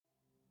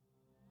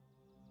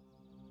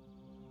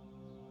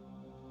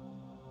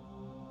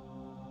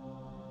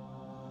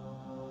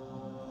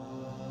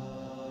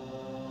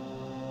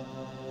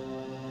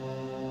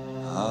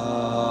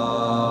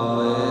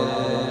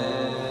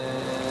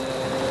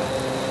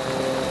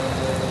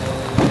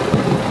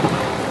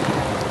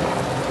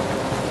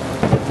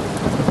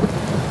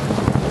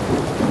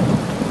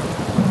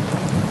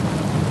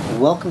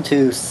welcome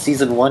to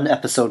Season 1,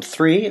 Episode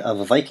 3 of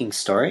A Viking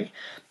Story.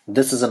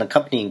 This is an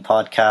accompanying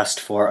podcast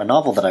for a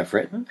novel that I've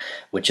written,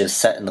 which is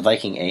set in the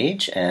Viking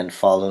Age and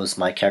follows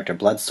my character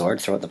Bloodsword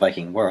throughout the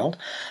Viking world.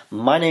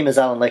 My name is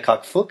Alan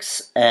Laycock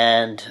Fuchs,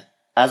 and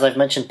as I've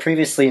mentioned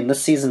previously, in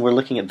this season we're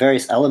looking at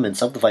various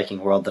elements of the Viking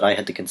world that I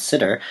had to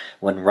consider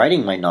when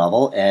writing my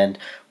novel, and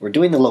we're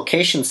doing the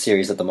location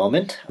series at the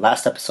moment.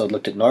 Last episode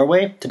looked at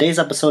Norway. Today's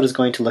episode is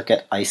going to look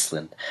at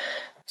Iceland.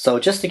 So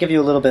just to give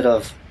you a little bit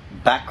of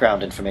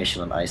background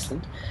information on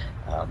Iceland,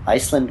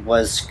 Iceland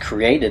was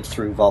created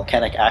through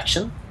volcanic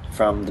action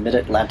from the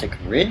Mid-Atlantic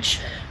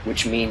Ridge,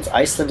 which means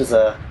Iceland is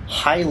a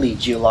highly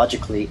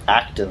geologically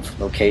active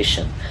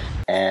location.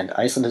 And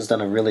Iceland has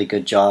done a really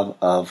good job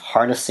of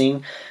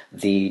harnessing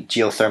the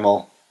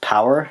geothermal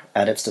power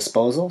at its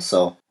disposal.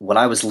 So when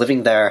I was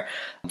living there,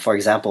 for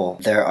example,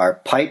 there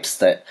are pipes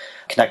that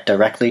connect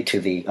directly to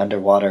the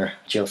underwater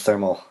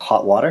geothermal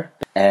hot water.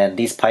 And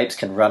these pipes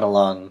can run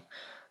along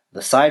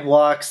the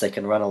sidewalks, they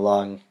can run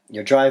along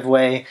your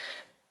driveway,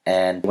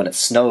 and when it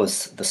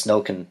snows, the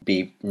snow can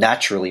be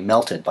naturally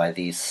melted by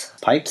these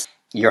pipes.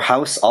 Your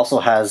house also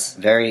has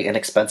very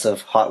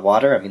inexpensive hot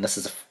water. I mean, this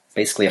is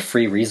basically a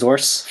free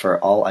resource for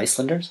all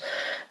Icelanders.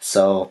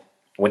 So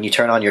when you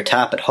turn on your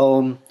tap at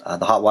home,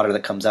 the hot water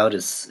that comes out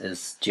is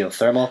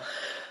geothermal.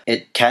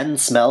 It can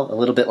smell a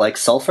little bit like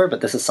sulfur,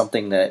 but this is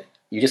something that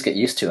you just get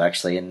used to,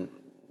 actually. And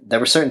there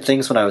were certain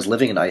things when I was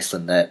living in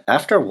Iceland that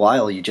after a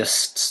while you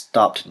just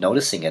stopped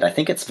noticing it. I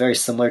think it's very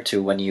similar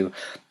to when you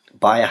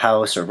buy a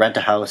house or rent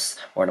a house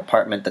or an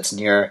apartment that's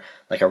near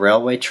like a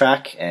railway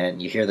track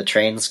and you hear the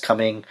trains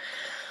coming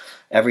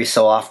every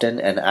so often,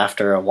 and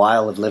after a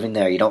while of living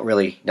there you don't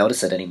really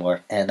notice it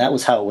anymore. And that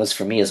was how it was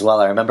for me as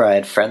well. I remember I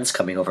had friends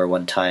coming over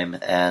one time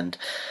and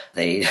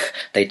they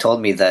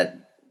told me that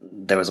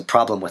there was a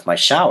problem with my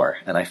shower,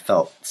 and I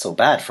felt so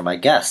bad for my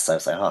guests. I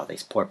was like, oh,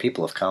 these poor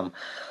people have come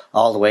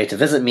all the way to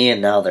visit me,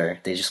 and now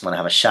they just want to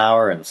have a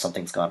shower and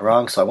something's gone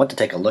wrong. So I went to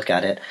take a look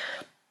at it,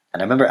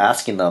 and I remember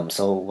asking them,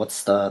 so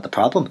what's the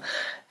problem?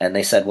 And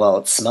they said, well,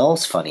 it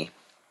smells funny.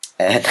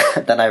 And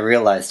then I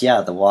realized, yeah,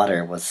 the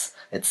water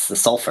it's the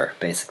sulfur,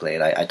 basically.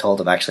 And I told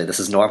them, actually, this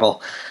is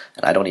normal,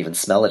 and I don't even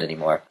smell it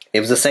anymore. It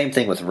was the same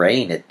thing with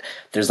rain.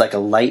 There's like a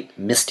light,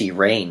 misty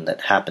rain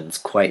that happens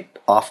quite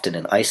often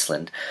in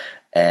Iceland.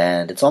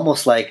 And it's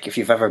almost like if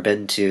you've ever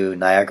been to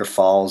Niagara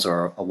Falls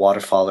or a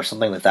waterfall or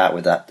something like that,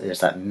 where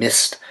there's that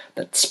mist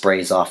that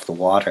sprays off the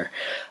water.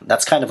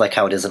 That's kind of like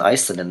how it is in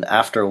Iceland. And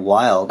after a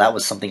while, that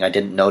was something I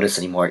didn't notice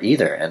anymore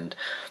either. And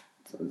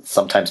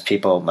sometimes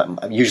people,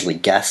 usually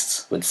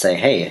guests, would say,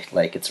 hey,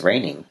 like, it's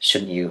raining.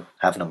 Shouldn't you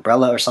have an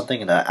umbrella or something?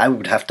 And I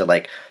would have to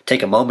like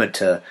take a moment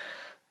to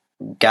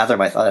gather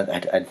my thought.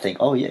 I'd think,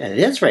 oh yeah, it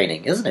is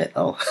raining, isn't it?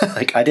 Oh,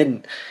 like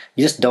you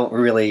just don't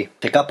really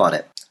pick up on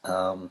it.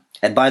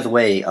 And by the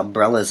way,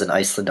 umbrellas in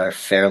Iceland are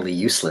fairly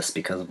useless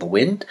because of the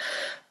wind.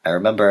 I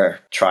remember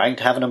trying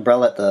to have an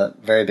umbrella at the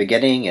very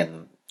beginning,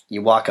 and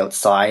you walk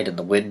outside and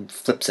the wind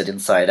flips it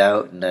inside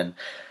out, and then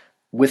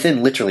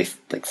within literally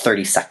like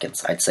 30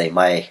 seconds, I'd say,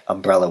 my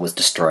umbrella was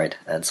destroyed,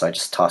 and so I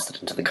just tossed it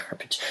into the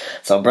garbage.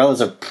 So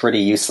umbrellas are pretty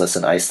useless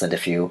in Iceland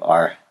if you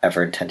are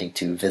ever intending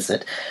to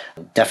visit.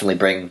 Definitely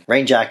bring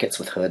rain jackets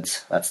with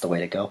hoods. That's the way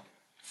to go.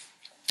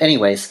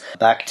 Anyways,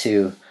 back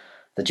to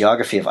the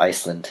geography of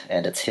Iceland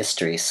and its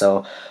history.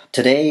 So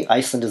today,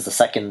 Iceland is the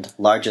second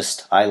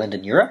largest island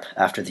in Europe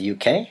after the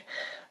UK,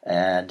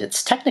 and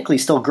it's technically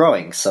still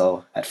growing.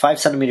 So at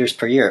 5 centimeters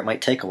per year, it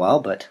might take a while,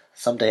 but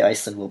someday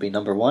Iceland will be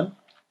number one.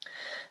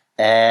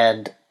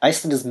 And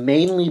Iceland is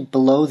mainly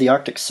below the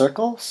Arctic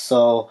Circle,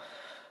 so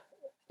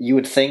you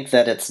would think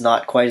that it's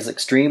not quite as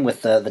extreme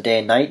with the day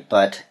and night,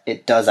 but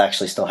it does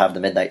actually still have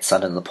the midnight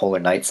sun and the polar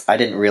nights. I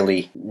didn't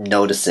really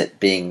notice it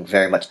being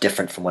very much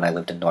different from when I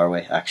lived in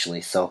Norway,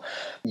 actually. So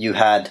you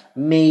had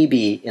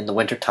maybe in the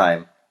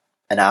wintertime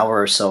an hour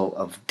or so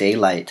of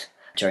daylight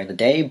during the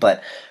day,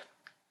 but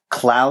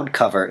cloud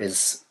cover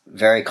is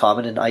very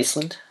common in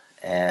Iceland,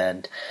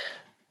 and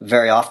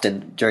very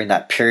often during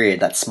that period,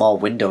 that small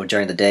window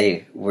during the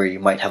day where you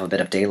might have a bit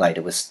of daylight,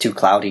 it was too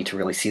cloudy to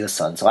really see the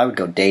sun. So I would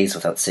go days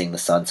without seeing the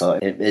sun. So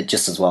it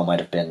just as well might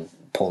have been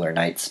polar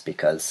nights,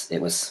 because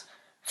it was,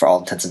 for all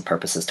intents and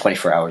purposes,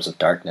 24 hours of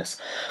darkness.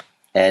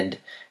 And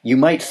you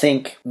might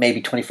think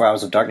maybe 24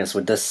 hours of darkness,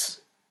 would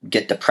this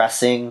get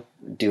depressing?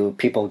 Do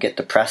people get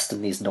depressed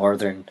in these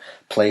northern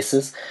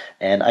places?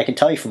 And I can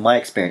tell you from my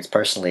experience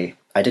personally,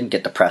 I didn't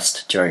get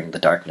depressed during the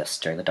darkness,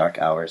 during the dark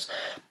hours.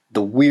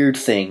 The weird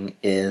thing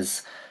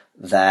is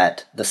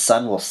that the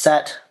sun will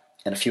set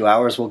and a few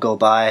hours will go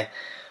by.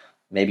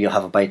 Maybe you'll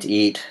have a bite to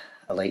eat,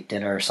 a late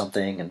dinner or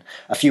something, and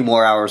a few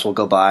more hours will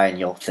go by and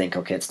you'll think,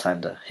 okay, it's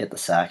time to hit the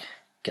sack,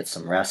 get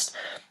some rest.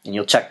 And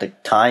you'll check the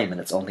time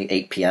and it's only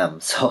 8 p.m.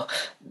 So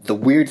the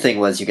weird thing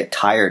was you get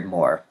tired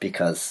more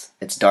because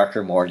it's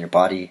darker more, and your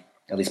body,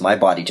 at least my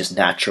body, just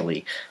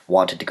naturally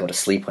wanted to go to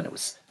sleep when it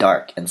was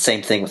dark. And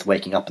same thing with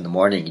waking up in the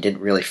morning. You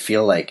didn't really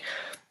feel like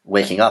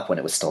waking up when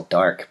it was still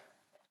dark.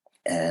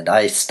 And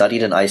I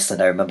studied in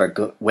Iceland. I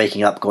remember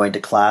waking up, going to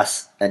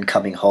class, and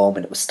coming home,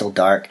 and it was still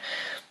dark.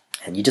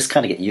 and you just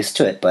kind of get used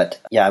to it.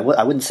 But yeah,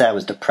 I wouldn't say I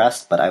was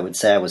depressed, but I would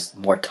say I was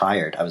more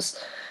tired. I was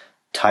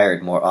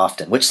tired more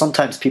often, which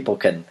sometimes people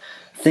can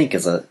think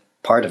is a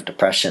part of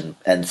depression,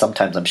 and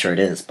sometimes I'm sure it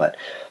is, but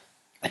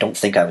I don't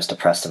think I was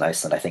depressed in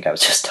Iceland. I think I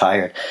was just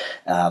tired.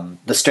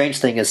 The strange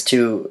thing is,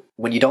 too,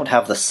 when you don't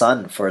have the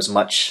sun for as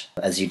much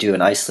as you do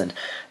in Iceland,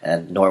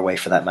 and Norway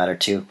for that matter,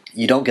 too,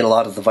 you don't get a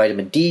lot of the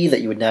vitamin D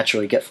that you would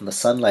naturally get from the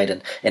sunlight.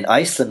 And in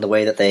Iceland, the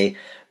way that they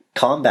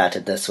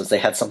combated this was they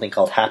had something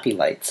called happy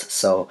lights.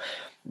 So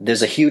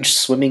there's a huge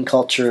swimming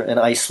culture in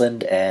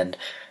Iceland, and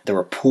there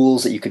were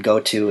pools that you could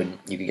go to, and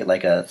you could get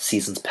like a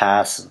season's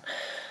pass, and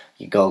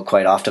you go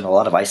quite often. A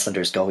lot of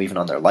Icelanders go even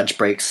on their lunch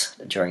breaks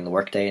during the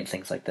workday and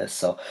things like this.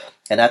 So,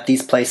 and at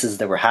these places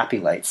there were happy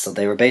lights. So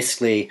they were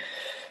basically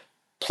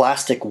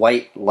plastic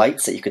white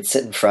lights that you could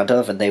sit in front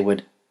of, and they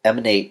would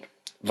emanate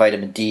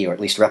vitamin D, or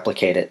at least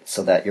replicate it,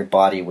 so that your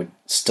body would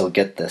still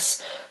get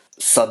this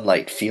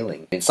sunlight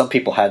feeling. And some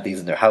people had these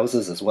in their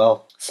houses as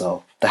well.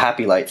 So the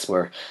happy lights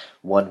were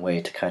one way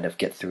to kind of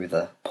get through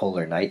the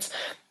polar nights.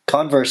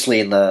 Conversely,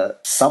 in the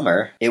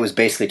summer, it was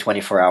basically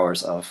 24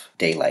 hours of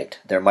daylight.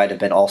 There might have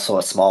been also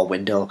a small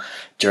window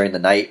during the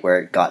night where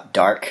it got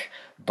dark,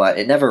 but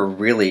it never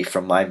really,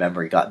 from my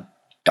memory, got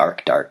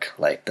dark.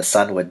 Like, the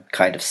sun would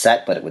kind of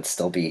set, but it would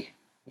still be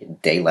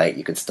daylight.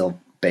 You could still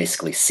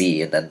basically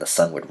see, and then the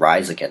sun would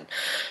rise again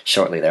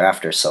shortly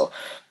thereafter. So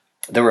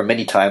there were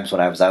many times when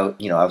I was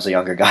out, I was a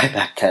younger guy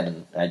back then,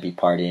 and I'd be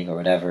partying or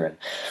whatever, and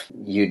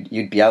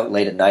you'd be out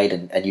late at night,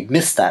 and you'd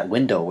miss that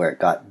window where it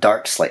got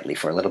dark slightly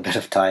for a little bit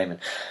of time, and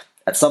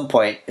at some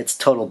point it's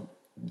total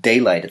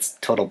daylight, it's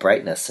total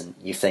brightness, and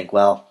you think,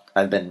 well,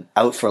 I've been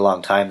out for a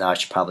long time now, I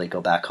should probably go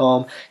back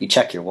home. You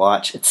check your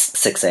watch, it's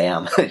 6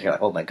 a.m. You're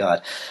like, oh my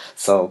god.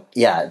 So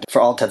yeah,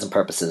 for all intents and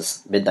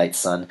purposes, midnight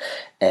sun.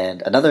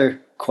 And another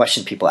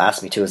question people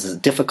ask me too is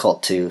it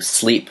difficult to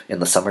sleep in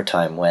the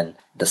summertime when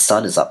the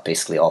sun is up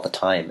basically all the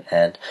time?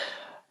 And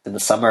in the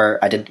summer,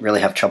 I didn't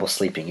really have trouble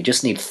sleeping. You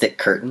just need thick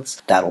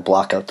curtains. That'll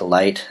block out the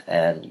light,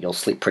 and you'll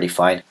sleep pretty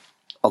fine.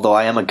 Although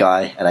I am a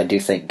guy, and I do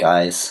think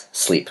guys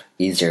sleep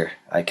easier.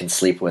 I can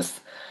sleep with,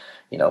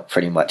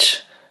 pretty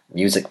much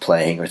music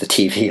playing or the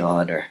TV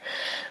on, or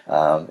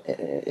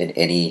in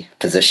any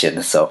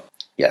position. So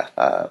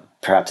yeah,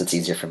 perhaps it's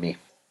easier for me.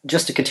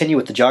 Just to continue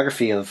with the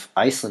geography of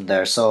Iceland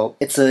there, so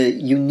it's a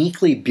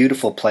uniquely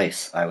beautiful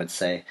place, I would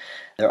say.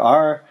 There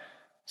are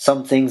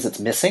some things that's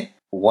missing.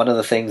 One of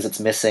the things that's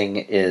missing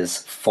is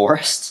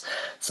forests.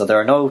 So there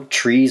are no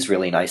trees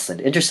really in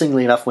Iceland.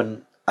 Interestingly enough,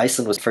 when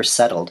Iceland was first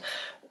settled,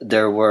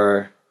 there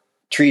were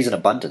trees in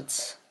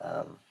abundance.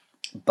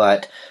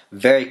 But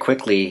very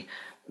quickly,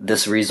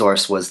 this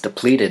resource was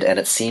depleted, and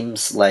it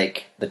seems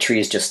like the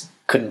trees just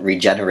couldn't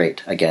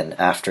regenerate again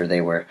after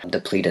they were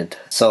depleted.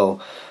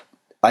 So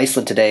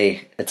Iceland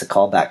today, it's a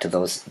callback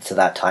to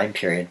that time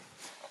period.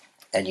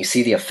 And you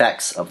see the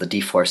effects of the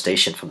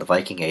deforestation from the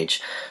Viking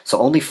Age. So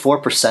only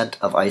 4%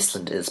 of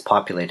Iceland is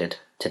populated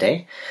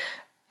today.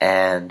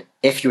 And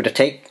if you were to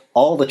take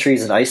all the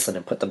trees in Iceland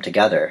and put them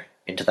together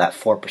into that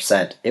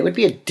 4%, it would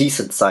be a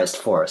decent sized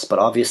forest. But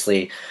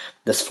obviously,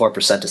 this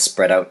 4% is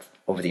spread out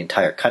over the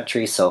entire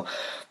country. So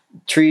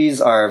trees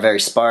are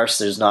very sparse.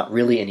 There's not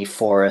really any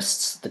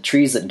forests. The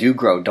trees that do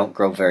grow don't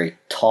grow very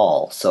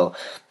tall. So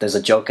there's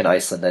a joke in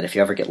Iceland that if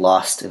you ever get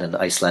lost in an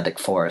Icelandic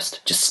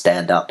forest, just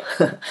stand up.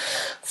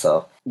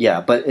 So yeah,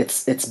 but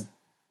it's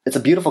a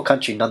beautiful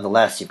country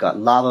nonetheless. You've got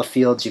lava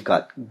fields, you've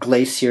got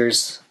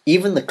glaciers,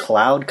 even the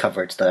cloud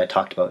coverage that I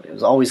talked about. It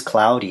was always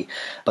cloudy,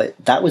 but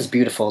that was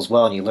beautiful as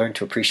well, and you learn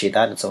to appreciate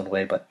that in its own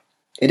way. But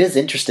it is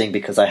interesting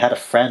because I had a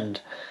friend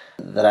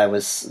that I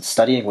was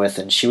studying with,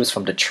 and she was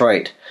from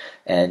Detroit,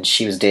 and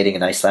she was dating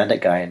an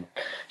Icelandic guy, and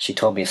she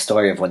told me a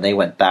story of when they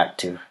went back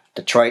to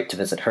Detroit to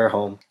visit her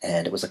home,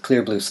 and it was a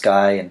clear blue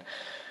sky, and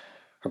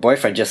her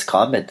boyfriend just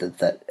commented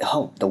that,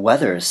 oh, the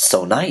weather is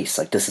so nice,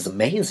 like, this is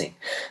amazing.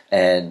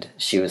 And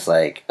she was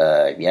like,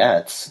 yeah,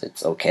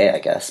 it's okay, I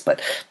guess.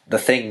 But the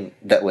thing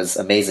that was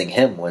amazing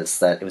him was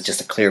that it was just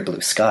a clear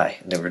blue sky,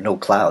 and there were no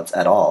clouds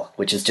at all,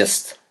 which is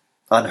just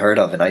unheard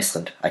of in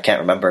Iceland. I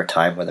can't remember a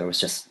time where there was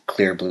just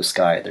clear blue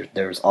sky.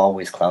 There was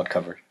always cloud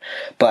cover.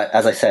 But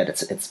as I said,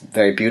 it's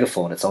very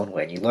beautiful in its own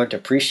way, and you learn to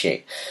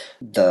appreciate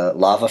the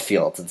lava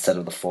fields instead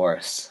of the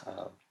forests.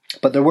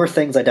 But there were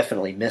things I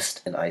definitely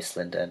missed in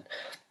Iceland, and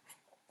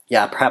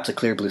yeah, perhaps a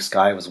clear blue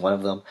sky was one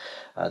of them.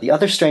 The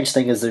other strange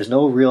thing is there's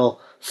no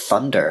real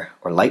thunder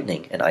or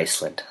lightning in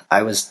Iceland.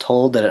 I was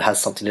told that it has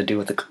something to do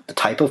with the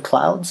type of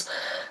clouds.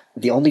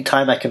 The only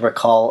time I can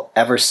recall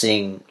ever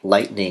seeing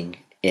lightning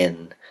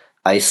in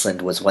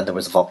Iceland was when there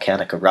was a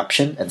volcanic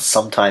eruption, and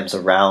sometimes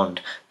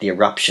around the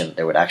eruption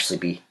there would actually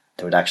be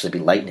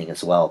lightning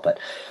as well. But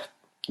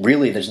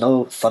really, there's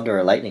no thunder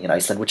or lightning in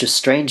Iceland, which is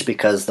strange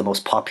because the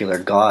most popular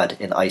god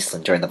in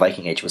Iceland during the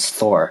Viking Age was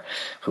Thor,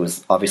 who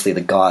was obviously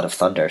the god of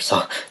thunder.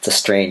 So it's a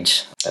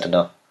strange, I don't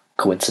know,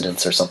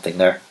 coincidence or something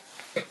there.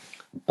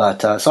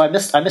 But so I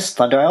missed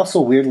thunder. I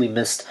also weirdly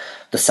missed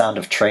the sound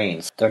of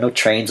trains. There are no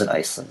trains in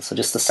Iceland, so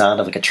just the sound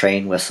of like a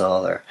train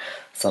whistle or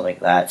something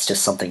like that. It's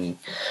just something.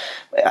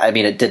 I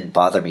mean, it didn't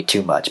bother me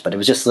too much, but it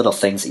was just little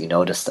things that you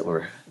noticed that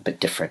were a bit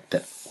different, a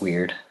bit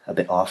weird, a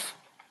bit off.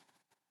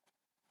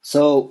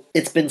 So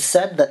it's been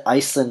said that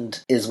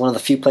Iceland is one of the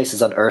few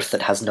places on Earth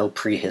that has no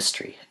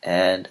prehistory,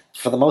 and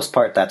for the most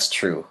part, that's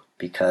true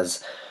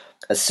because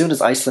as soon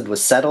as Iceland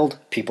was settled,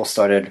 people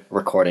started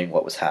recording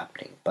what was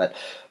happening. But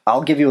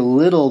I'll give you a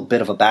little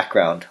bit of a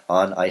background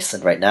on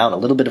Iceland right now and a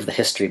little bit of the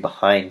history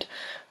behind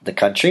the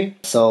country.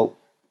 So,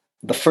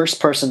 the first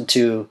person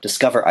to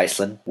discover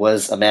Iceland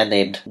was a man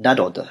named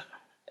Nadod,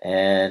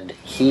 and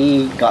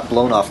he got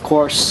blown off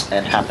course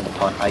and happened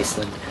upon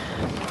Iceland,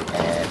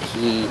 and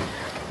he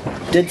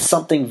did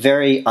something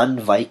very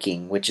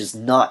un-Viking, which is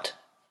not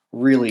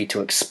really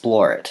to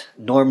explore it.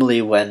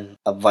 Normally when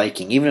a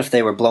Viking, even if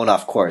they were blown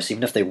off course,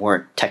 even if they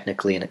weren't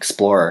technically an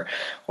explorer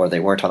or they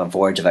weren't on a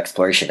voyage of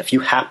exploration, if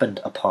you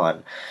happened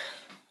upon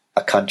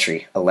a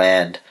country, a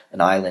land, an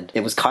island,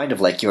 it was kind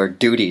of like your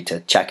duty to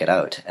check it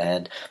out.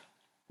 And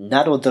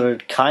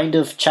Nadodr kind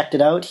of checked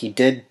it out. He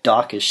did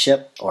dock his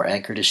ship or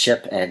anchored his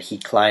ship and he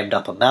climbed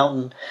up a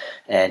mountain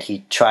and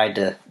he tried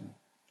to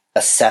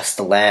assess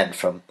the land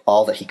from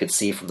all that he could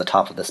see from the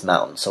top of this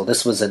mountain. So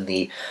this was in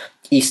the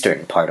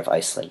eastern part of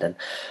Iceland, and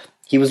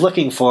he was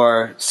looking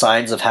for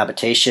signs of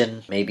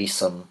habitation, maybe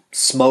some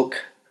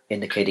smoke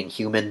indicating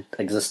human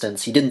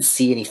existence. He didn't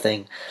see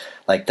anything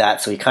like that,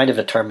 so he kind of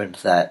determined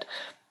that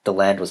the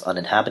land was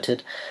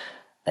uninhabited.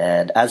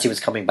 And as he was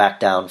coming back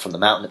down from the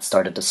mountain, it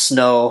started to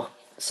snow,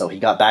 so he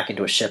got back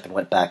into a ship and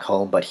went back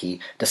home, but he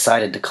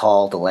decided to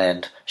call the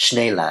land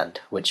Schneeland,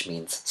 which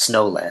means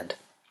snowland.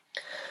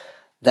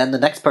 Then the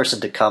next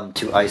person to come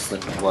to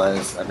Iceland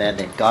was a man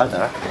named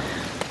Gardar,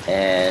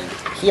 and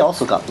he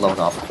also got blown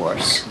off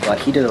course, but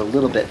he did a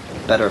little bit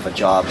better of a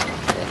job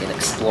in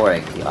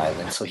exploring the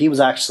island. So he was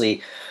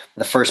actually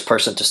the first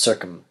person to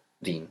circumvent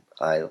the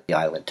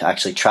island, to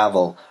actually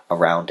travel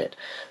around it.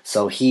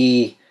 So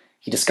he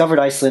discovered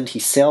Iceland, he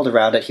sailed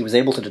around it, he was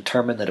able to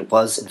determine that it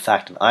was in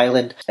fact an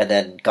island, and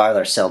then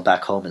Gardar sailed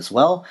back home as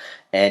well,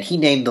 and he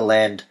named the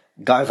land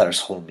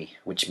Garðarsholmi,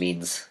 which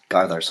means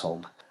Gardar's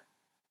home.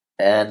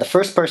 And the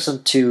first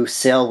person to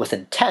sail with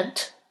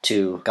intent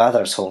to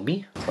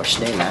Garðarsholmi, or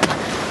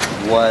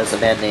Schneeland, was a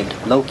man named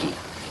Loki.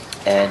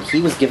 And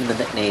he was given the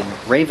nickname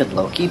Raven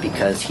Loki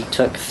because he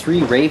took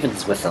 3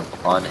 ravens with him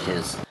on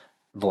his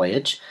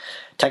voyage.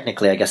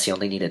 Technically, I guess he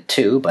only needed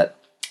 2, but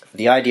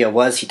the idea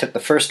was he took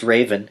the first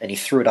raven and he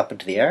threw it up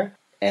into the air,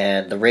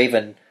 and the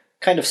raven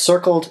kind of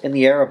circled in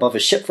the air above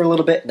his ship for a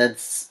little bit and then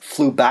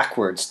flew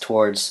backwards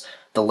towards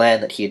the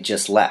land that he had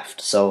just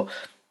left. So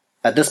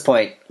at this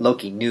point,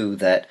 Loki knew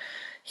that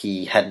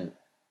he hadn't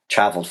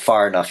traveled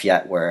far enough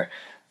yet where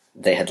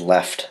they had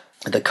left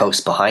the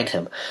coast behind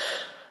him.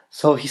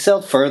 So he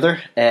sailed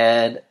further,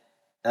 and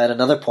at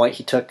another point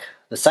he took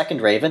the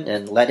second raven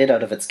and let it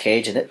out of its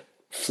cage, and it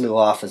flew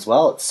off as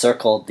well. It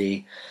circled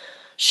the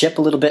ship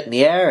a little bit in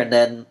the air, and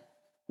then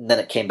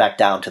it came back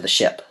down to the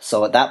ship.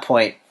 So at that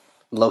point,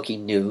 Loki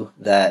knew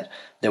that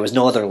there was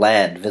no other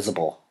land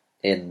visible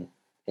in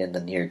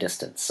the near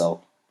distance,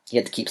 so he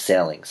had to keep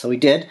sailing. So he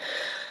did.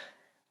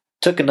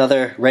 Took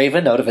another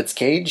raven out of its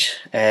cage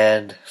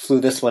and flew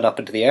this one up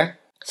into the air,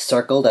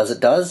 circled as it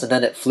does, and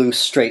then it flew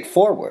straight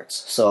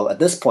forwards. So at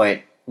this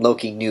point,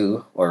 Loki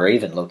knew, or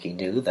Raven Loki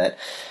knew, that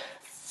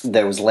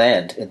there was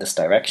land in this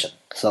direction.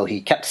 So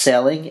he kept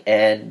sailing,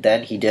 and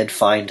then he did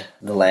find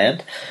the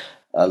land.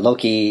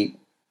 Loki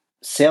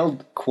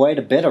sailed quite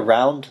a bit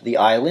around the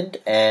island,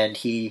 and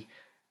he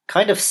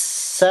kind of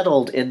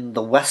settled in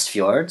the West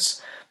Fjords,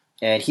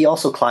 and he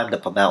also climbed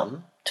up a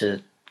mountain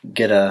to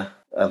get a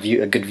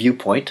good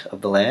viewpoint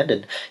of the land,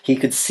 and he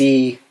could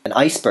see an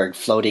iceberg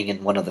floating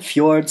in one of the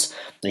fjords,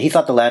 and he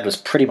thought the land was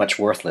pretty much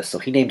worthless, so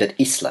he named it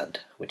Island,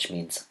 which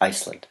means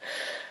Iceland.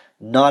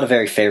 Not a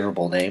very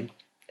favorable name,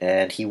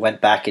 and he went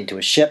back into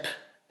his ship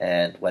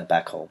and went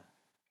back home.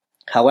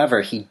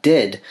 However, he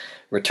did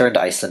return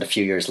to Iceland a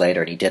few years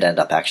later, and he did end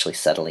up actually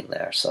settling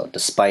there, so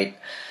despite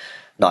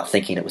not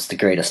thinking it was the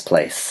greatest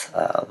place,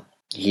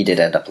 he did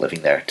end up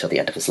living there till the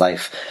end of his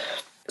life.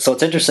 So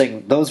it's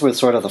interesting, those were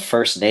sort of the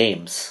first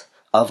names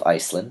of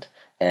Iceland,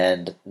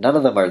 and none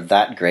of them are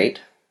that great.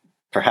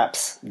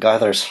 Perhaps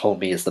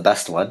Garðarsholmi is the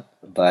best one,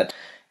 but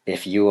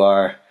if you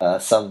are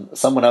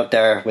someone out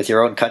there with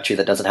your own country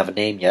that doesn't have a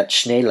name yet,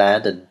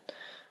 Schneeland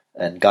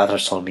and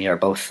Garðarsholmi are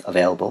both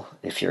available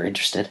if you're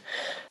interested.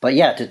 But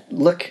yeah, to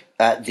look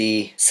at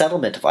the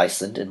settlement of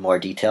Iceland in more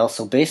detail,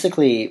 so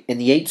basically in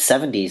the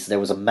 870s there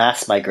was a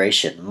mass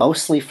migration,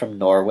 mostly from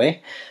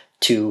Norway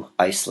to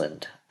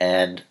Iceland,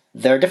 and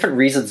there are different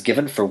reasons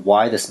given for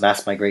why this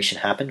mass migration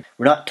happened.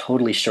 We're not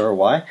totally sure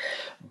why,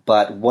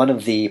 but one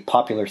of the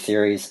popular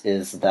theories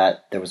is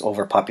that there was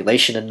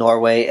overpopulation in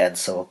Norway, and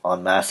so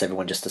en masse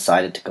everyone just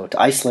decided to go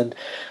to Iceland.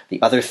 The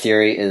other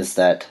theory is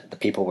that the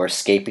people were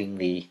escaping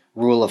the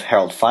rule of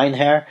Harald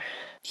Finehair.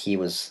 He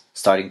was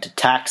starting to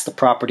tax the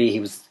property.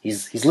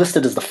 He's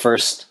listed as the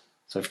first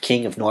sort of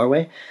king of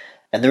Norway,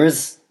 and there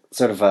is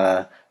sort of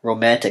a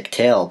romantic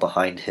tale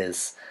behind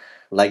his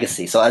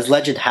legacy. So as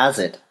legend has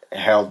it,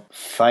 Harold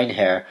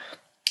Finehair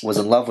was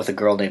in love with a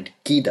girl named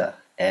Gyda,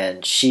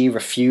 and she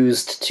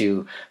refused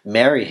to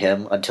marry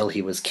him until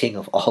he was king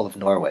of all of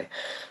Norway.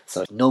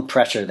 So no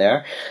pressure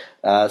there.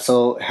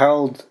 So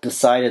Harold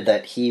decided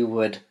that he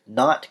would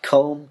not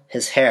comb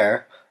his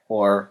hair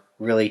or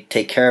really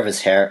take care of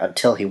his hair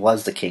until he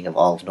was the king of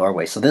all of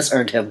Norway. So this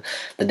earned him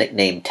the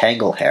nickname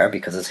Tanglehair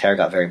because his hair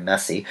got very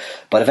messy.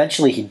 But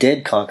eventually he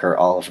did conquer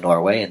all of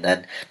Norway, and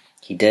then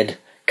he did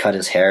cut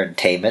his hair and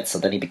tame it, so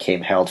then he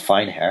became Harold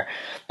Finehair.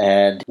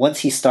 And once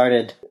he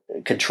started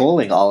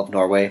controlling all of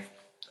Norway,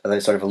 as I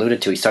sort of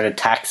alluded to, he started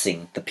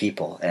taxing the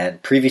people,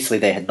 and previously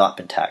they had not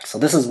been taxed. So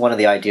this is one of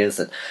the ideas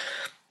that,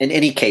 in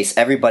any case,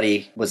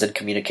 everybody was in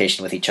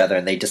communication with each other,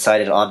 and they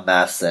decided en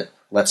masse that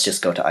let's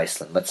just go to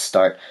Iceland. Let's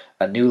start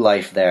a new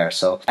life there.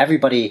 So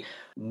everybody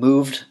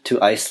moved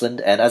to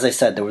Iceland, and as I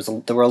said, there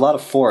were a lot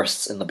of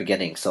forests in the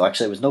beginning. So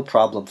actually, it was no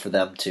problem for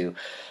them to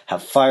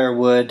have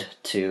firewood,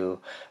 to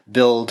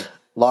build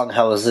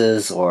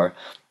longhouses, or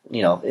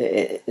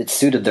it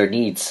suited their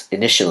needs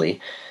initially.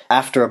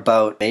 After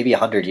about maybe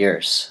 100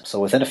 years, so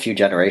within a few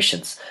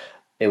generations,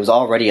 it was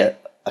already a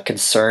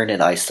concern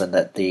in Iceland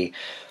that the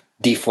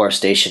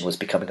deforestation was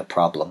becoming a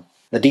problem.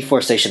 The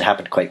deforestation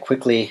happened quite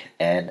quickly,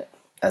 and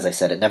as I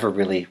said, it never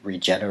really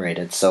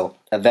regenerated. So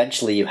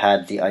eventually you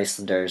had the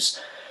Icelanders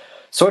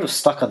sort of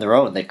stuck on their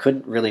own. They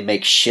couldn't really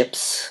make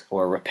ships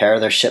or repair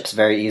their ships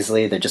very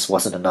easily. There just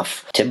wasn't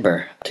enough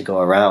timber to go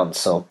around,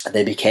 so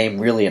they became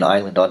really an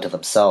island unto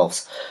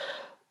themselves.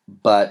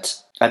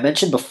 But I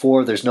mentioned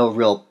before there's no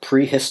real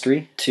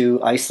prehistory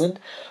to Iceland,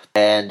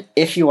 and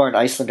if you are an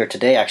Icelander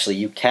today, actually,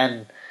 you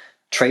can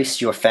trace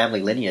your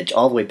family lineage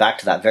all the way back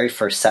to that very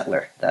first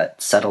settler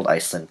that settled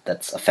Iceland.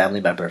 That's a family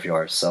member of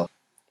yours. So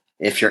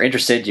if you're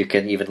interested, you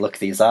can even look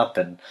these up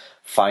and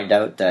find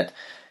out that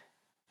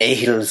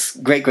Egil's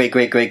great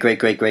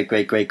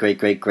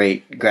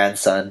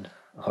grandson,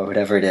 or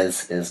whatever it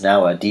is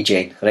now a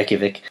DJ in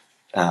Reykjavik.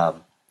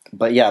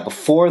 But yeah,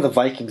 before the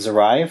Vikings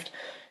arrived,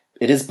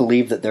 it is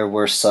believed that there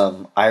were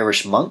some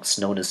Irish monks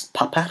known as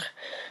papar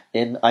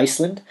in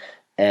Iceland,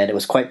 and it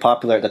was quite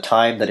popular at the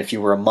time that if you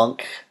were a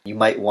monk, you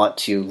might want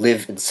to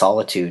live in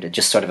solitude and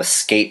just sort of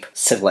escape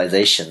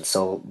civilization.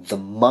 So the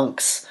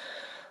monks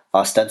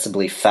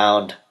ostensibly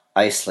found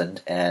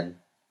Iceland and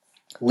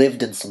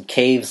lived in some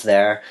caves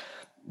there.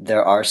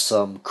 There are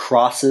some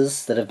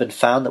crosses that have been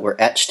found that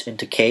were etched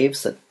into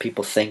caves that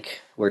people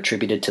think were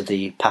attributed to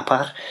the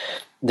papar.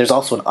 There's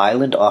also an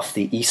island off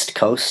the east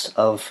coast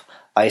of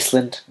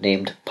Iceland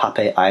named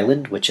Papey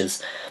Island, which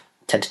is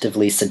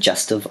tentatively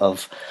suggestive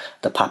of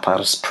the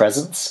Papar's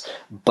presence.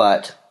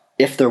 But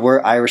if there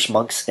were Irish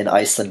monks in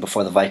Iceland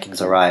before the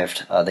Vikings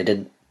arrived, they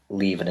didn't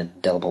leave an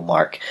indelible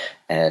mark.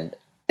 And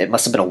it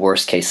must have been a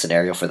worst case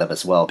scenario for them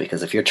as well,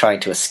 because if you're trying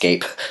to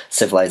escape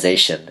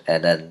civilization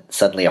and then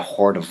suddenly a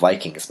horde of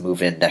Vikings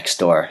move in next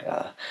door,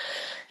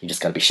 you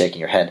just got to be shaking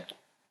your head.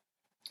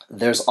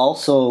 There's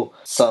also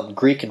some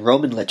Greek and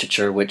Roman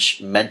literature which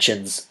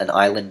mentions an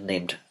island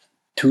named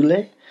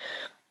Thule,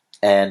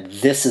 and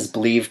this is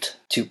believed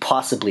to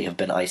possibly have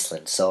been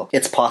Iceland. So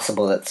it's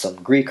possible that some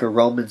Greek or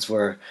Romans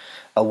were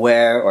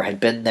aware or had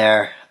been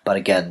there, but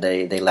again,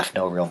 they left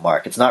no real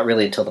mark. It's not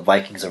really until the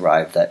Vikings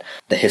arrived that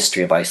the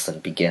history of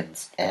Iceland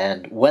begins.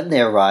 And when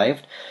they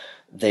arrived,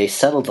 they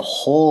settled the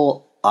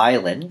whole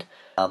island,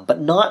 but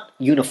not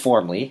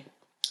uniformly.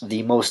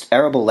 The most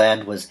arable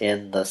land was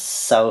in the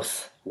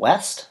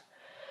southwest,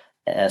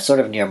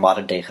 sort of near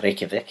modern-day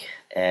Reykjavik.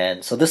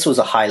 And so this was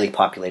a highly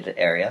populated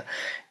area.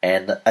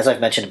 And as I've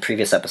mentioned in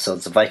previous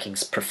episodes, the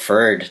Vikings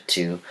preferred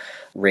to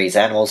raise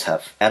animals,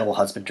 have animal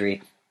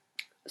husbandry.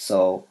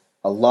 So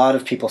a lot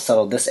of people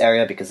settled this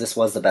area because this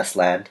was the best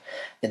land.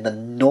 In the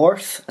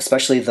north,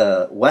 especially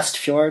the West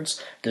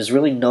Fjords, there's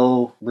really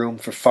no room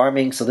for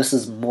farming. So this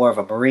is more of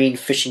a marine,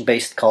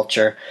 fishing-based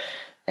culture.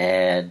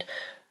 And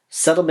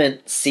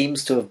settlement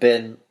seems to have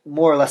been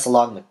more or less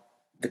along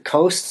the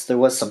coasts. There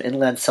was some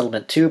inland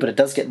settlement too, but it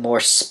does get more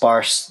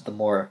sparse the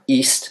more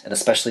east, and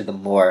especially the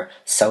more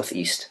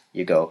southeast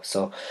you go.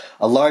 So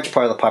a large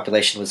part of the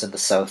population was in the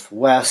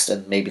southwest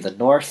and maybe the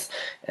north,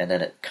 and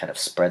then it kind of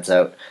spreads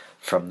out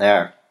from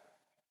there.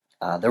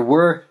 There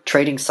were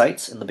trading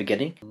sites in the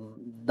beginning,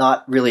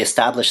 not really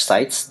established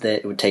sites. That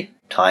it would take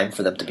time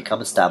for them to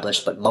become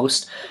established, but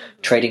most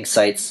trading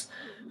sites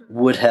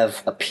would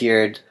have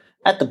appeared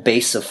at the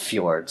base of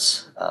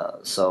fjords.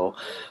 So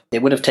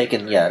it would have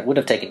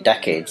taken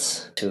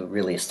decades to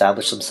really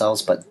establish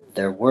themselves, but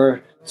there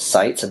were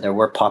sites and there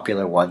were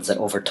popular ones that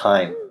over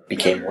time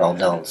became well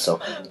known. So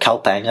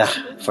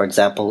Kaupanger, for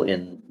example,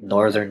 in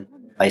northern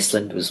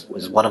Iceland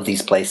was one of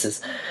these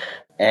places.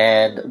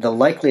 And the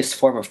likeliest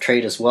form of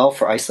trade as well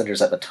for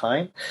Icelanders at the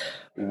time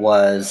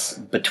was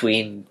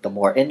between the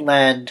more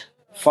inland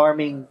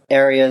farming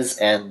areas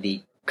and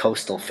the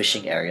coastal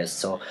fishing areas.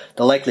 So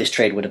the likeliest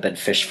trade would have been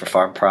fish for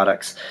farm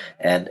products,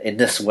 and in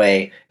this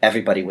way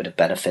everybody would have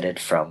benefited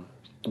from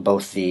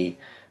both the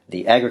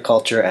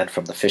agriculture and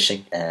from the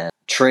fishing. And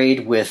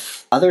trade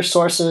with other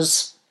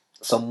sources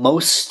So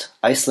most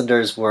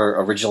Icelanders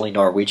were originally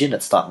Norwegian.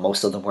 It's thought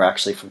most of them were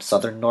actually from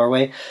southern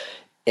Norway.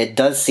 It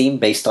does seem,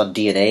 based on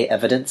DNA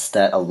evidence,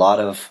 that a lot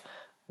of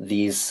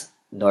these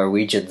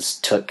Norwegians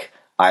took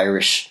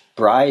Irish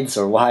brides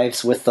or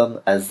wives with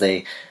them as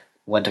they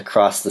went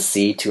across the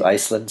sea to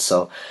Iceland.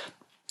 So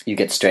you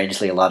get,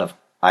 strangely, a lot of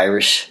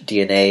Irish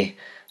DNA,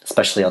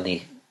 especially on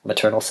the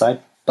maternal side.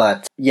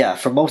 But yeah,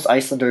 for most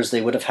Icelanders,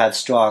 they would have had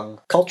strong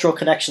cultural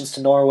connections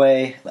to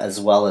Norway, as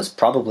well as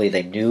probably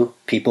they knew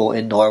people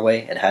in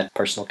Norway and had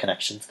personal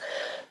connections.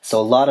 So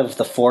a lot of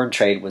the foreign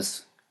trade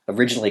was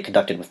originally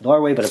conducted with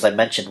Norway, but as I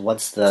mentioned,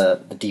 once the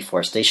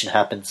deforestation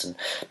happens and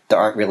there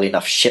aren't really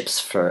enough ships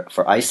for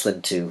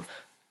Iceland to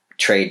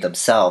trade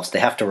themselves, they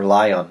have to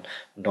rely on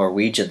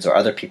Norwegians or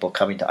other people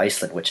coming to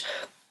Iceland, which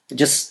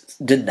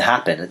just didn't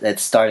happen. It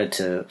started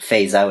to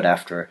phase out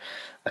after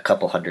a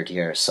couple hundred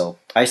years. So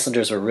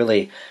Icelanders were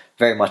really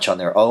very much on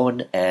their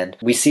own, and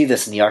we see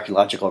this in the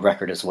archaeological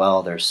record as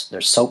well. There's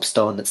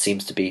soapstone that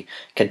seems to be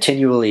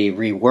continually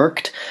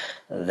reworked.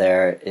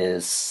 There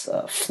is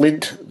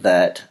flint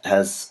that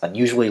has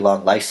unusually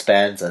long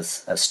lifespans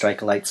as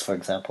strikelites, for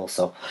example.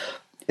 So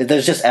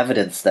there's just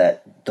evidence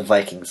that the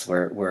Vikings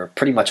were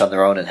pretty much on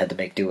their own and had to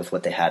make do with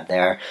what they had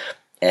there.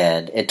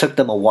 And it took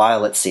them a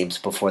while, it seems,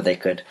 before they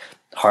could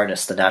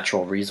harness the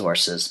natural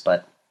resources.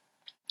 But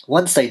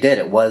once they did,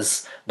 it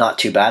was not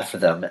too bad for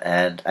them.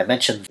 And I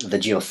mentioned the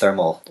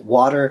geothermal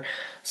water.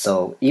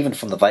 So even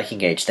from the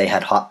Viking Age, they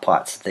had hot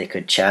pots. They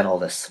could channel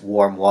this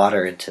warm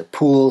water into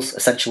pools,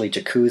 essentially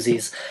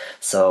jacuzzis.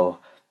 So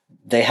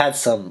they had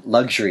some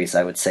luxuries,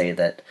 I would say,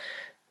 that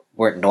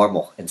weren't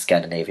normal in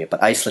Scandinavia.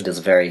 But Iceland is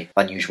a very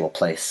unusual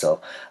place. So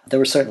there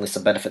were certainly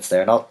some benefits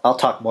there. And I'll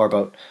talk more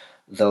about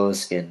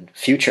those in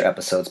future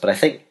episodes. But I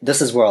think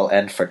this is where I'll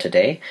end for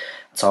today.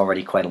 It's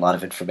already quite a lot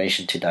of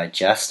information to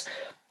digest.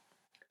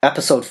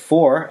 Episode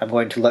 4, I'm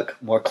going to look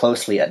more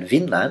closely at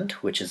Vinland,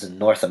 which is in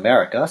North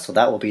America, so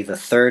that will be the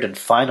third and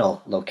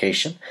final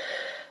location.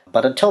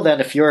 But until then,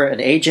 if you're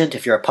an agent,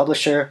 if you're a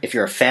publisher, if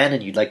you're a fan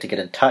and you'd like to get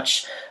in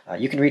touch,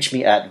 you can reach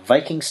me at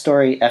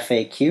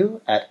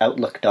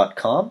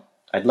vikingstoryfaq@outlook.com.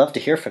 I'd love to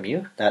hear from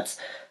you. That's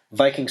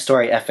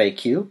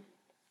vikingstoryfaq.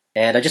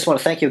 And I just want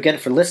to thank you again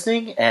for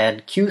listening,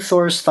 and cue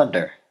Thor's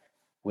thunder,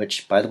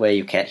 which, by the way,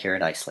 you can't hear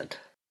in Iceland.